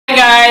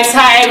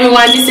Hi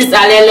everyone, this is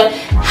Alelo.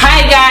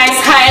 Hi guys,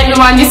 hi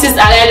everyone, this is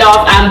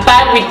Alelo. I'm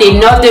back with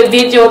another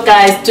video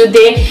guys.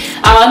 Today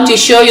I want to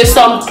show you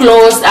some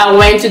clothes. I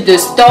went to the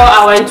store.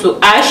 I went to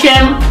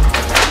H&M.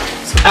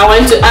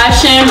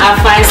 I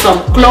find some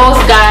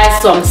clothes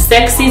guys, some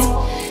sexy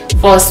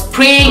for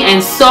spring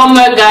and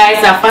summer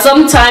guys.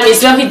 Sometimes it's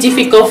very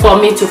difficult for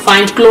me to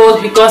find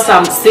clothes because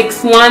I'm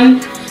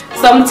 6'1".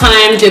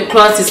 Sometimes the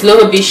clothes is a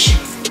little bit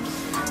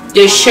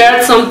the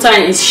shirt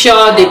sometimes is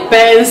short, the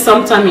pants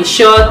sometimes is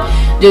short,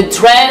 the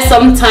dress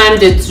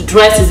sometimes the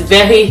dress is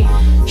very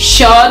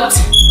short.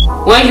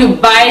 When you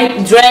buy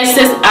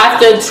dresses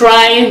after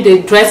trying,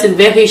 the dress is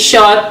very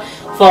short.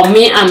 For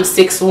me, I'm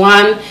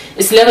 6'1".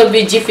 It's a little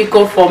bit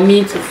difficult for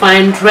me to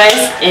find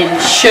dress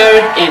and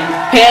shirt and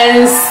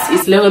pants.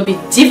 It's a little bit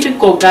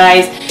difficult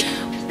guys.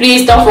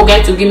 Please don't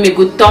forget to give me a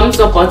good thumbs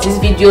up on this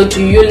video.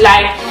 Do you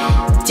like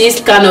this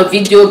kind of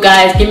video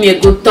guys? Give me a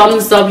good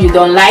thumbs up. You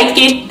don't like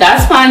it,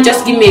 that's fine,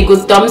 just give me a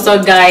good thumbs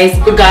up guys.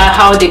 Look at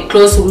how the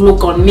clothes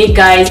look on me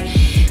guys.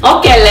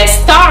 Okay, let's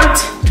start.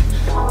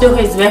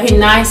 It's very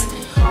nice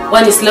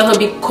when it's a little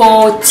bit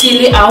cold,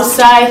 chilly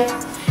outside.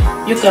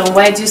 You can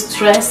wear this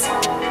dress,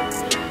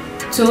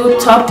 2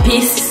 top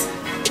pieces.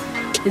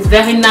 It's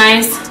very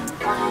nice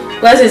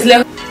because it's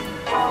little.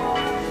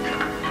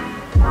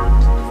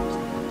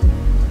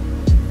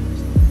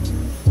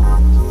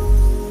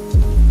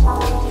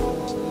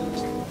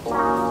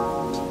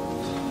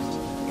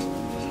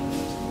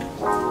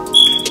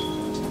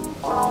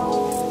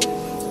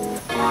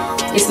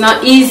 It's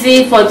not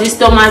easy for this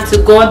stomach to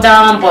go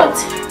down, but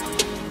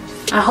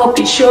I hope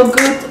it show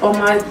good on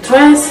my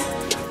dress.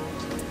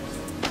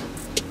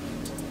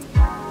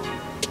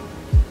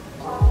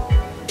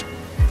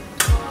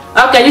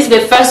 Okay, this is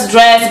the first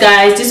dress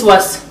guys. This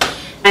was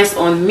nice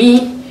on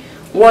me.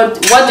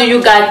 What do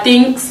you guys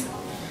think?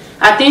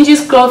 I think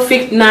this clothes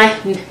fit nice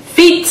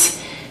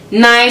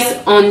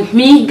on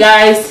me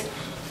guys.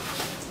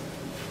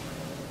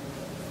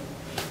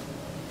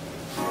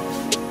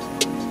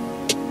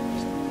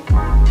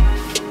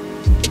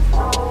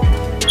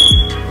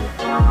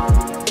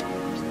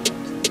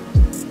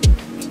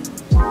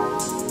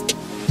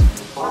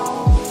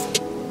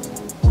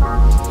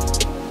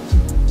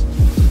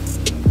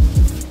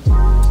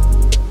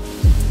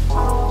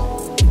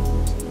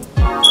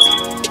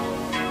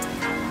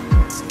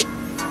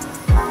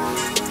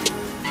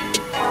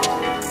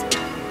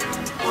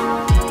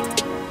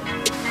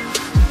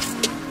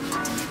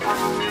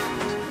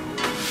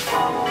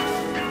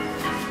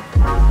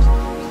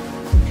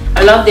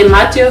 I love the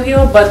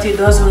material, but it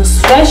doesn't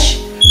stretch.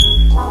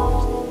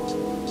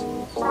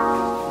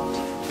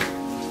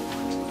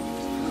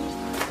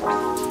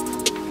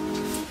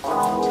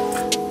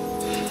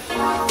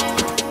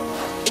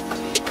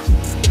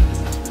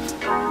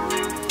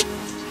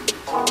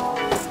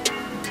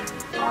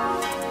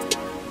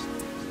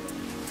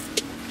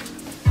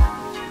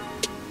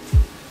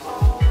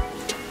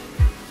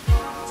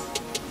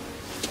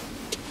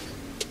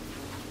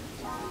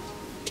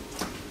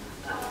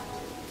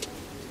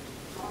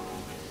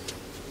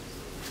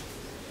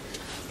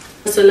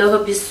 It's a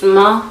little bit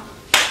small.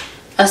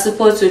 I'm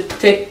supposed to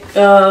take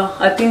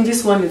I think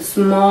this one is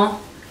small.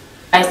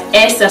 Size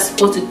S. I'm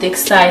supposed to take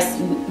size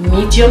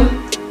medium.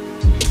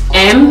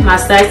 M, my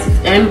size is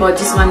M, but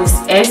this one is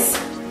S.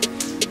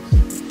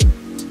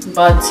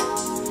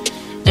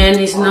 And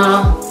it's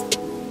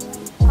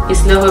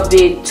a little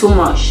bit too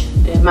much.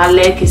 My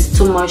leg is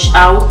too much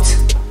out.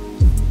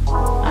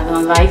 I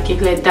don't like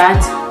it like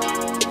that.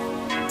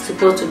 It's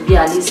supposed to be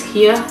at least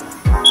here.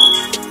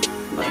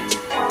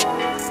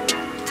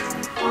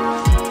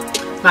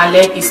 My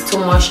leg is too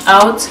much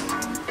out.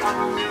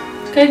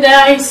 Okay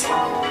guys.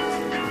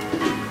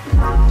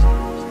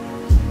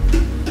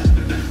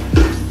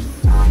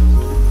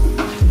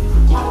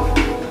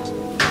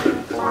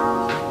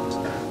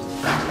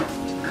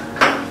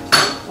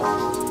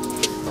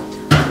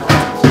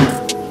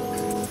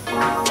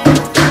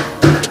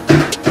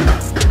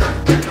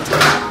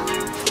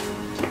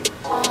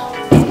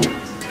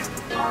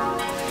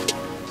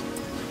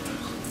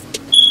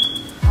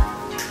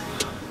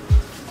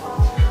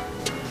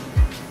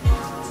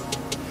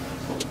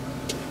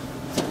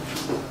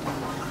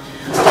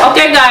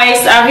 Okay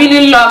guys, I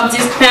really love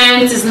this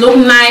pants. It look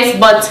nice,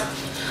 but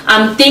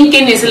I'm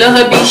thinking it's a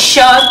little bit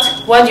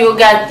short. What do you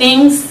guys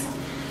think?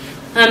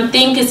 I'm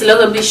thinking it's a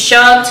little bit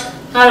short.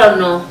 I don't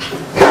know.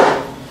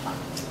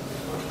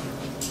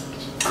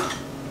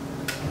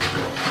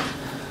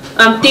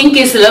 I'm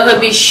thinking it's a little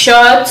bit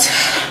short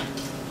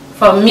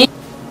for me.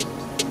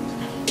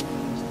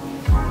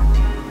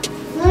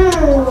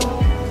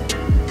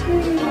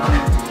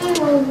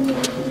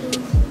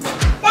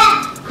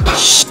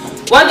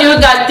 What do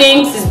you guys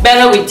think is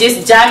better with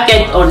this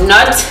jacket or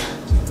not?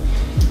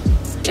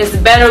 Is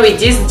it better with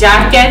this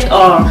jacket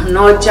or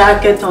no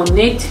jacket on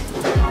it?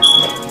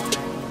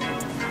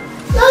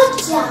 No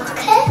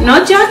jacket.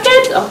 No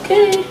jacket?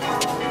 Okay.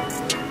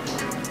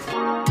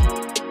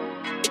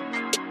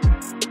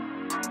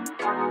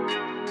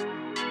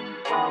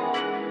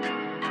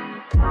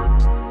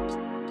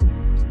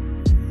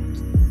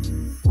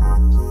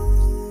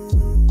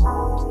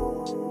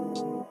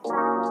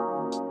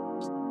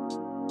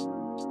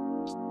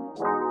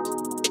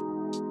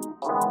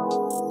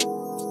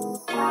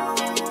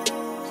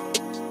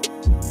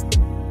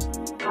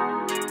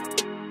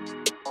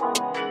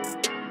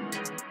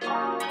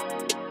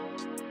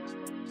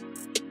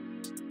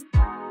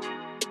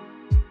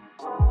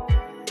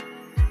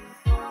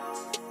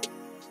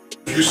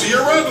 If you see a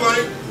red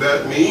light,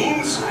 that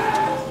means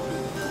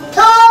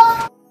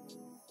Top.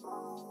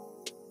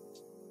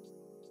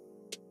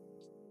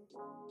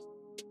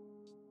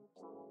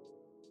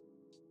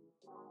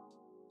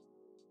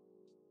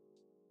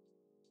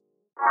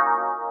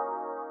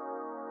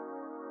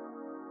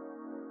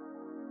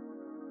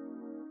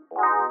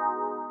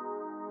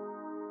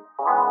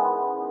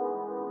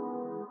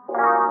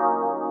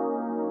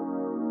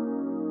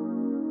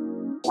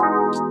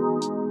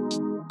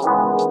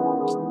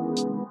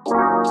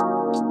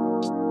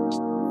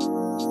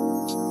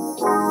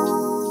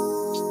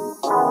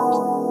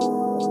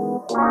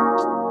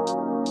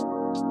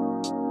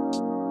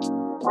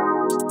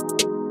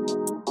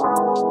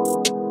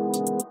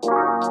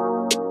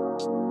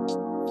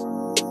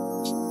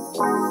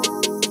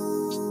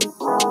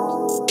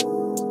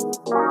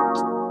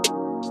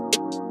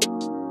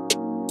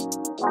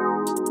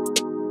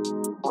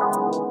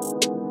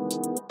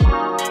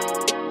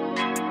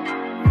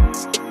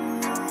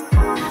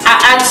 I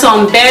add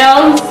some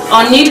bells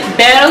on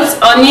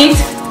it.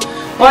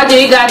 What do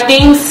you got?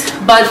 Things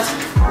but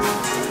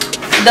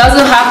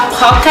doesn't have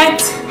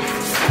pocket.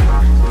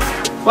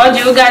 What do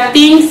you got?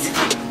 Things.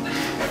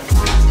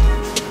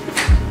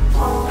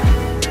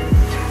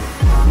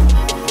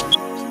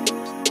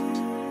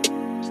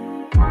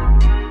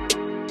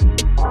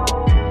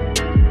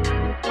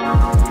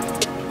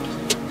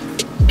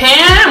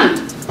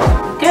 Pam.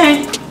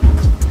 Okay.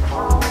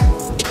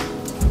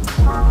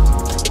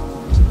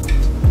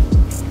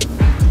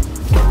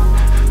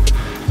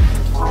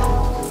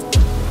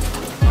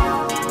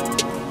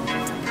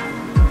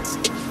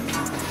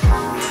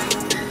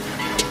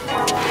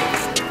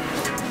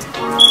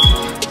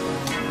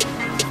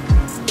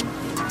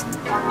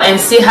 And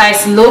see how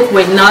it look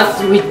with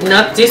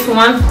not this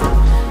one.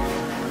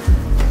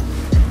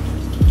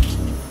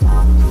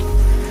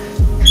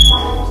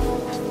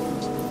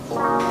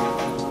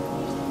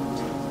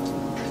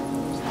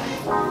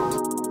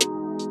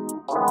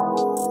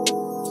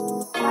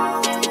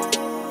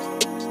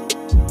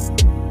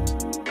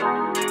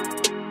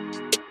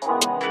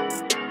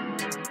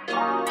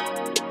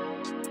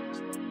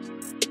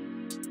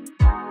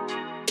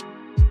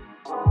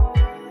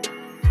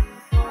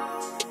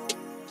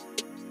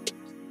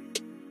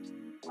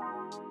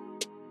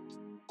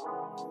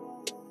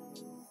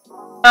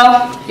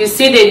 Well, you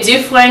see the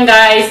difference,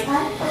 guys.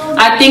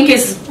 I think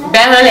it's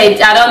better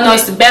like, I don't know,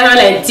 it's better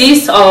like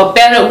this or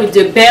better with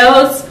the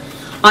bells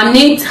on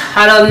it.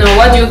 I don't know.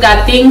 What do you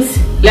got? Things,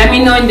 let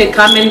me know in the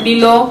comment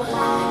below.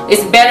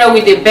 It's better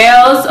with the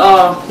bells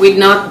or with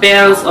not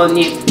bells on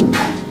it.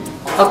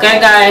 Okay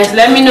guys,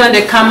 let me know in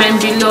the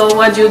comment below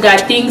what you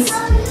got. Things,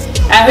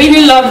 I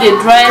really love the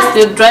dress.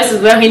 The dress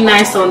is very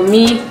nice on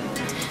me,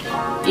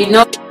 you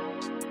know.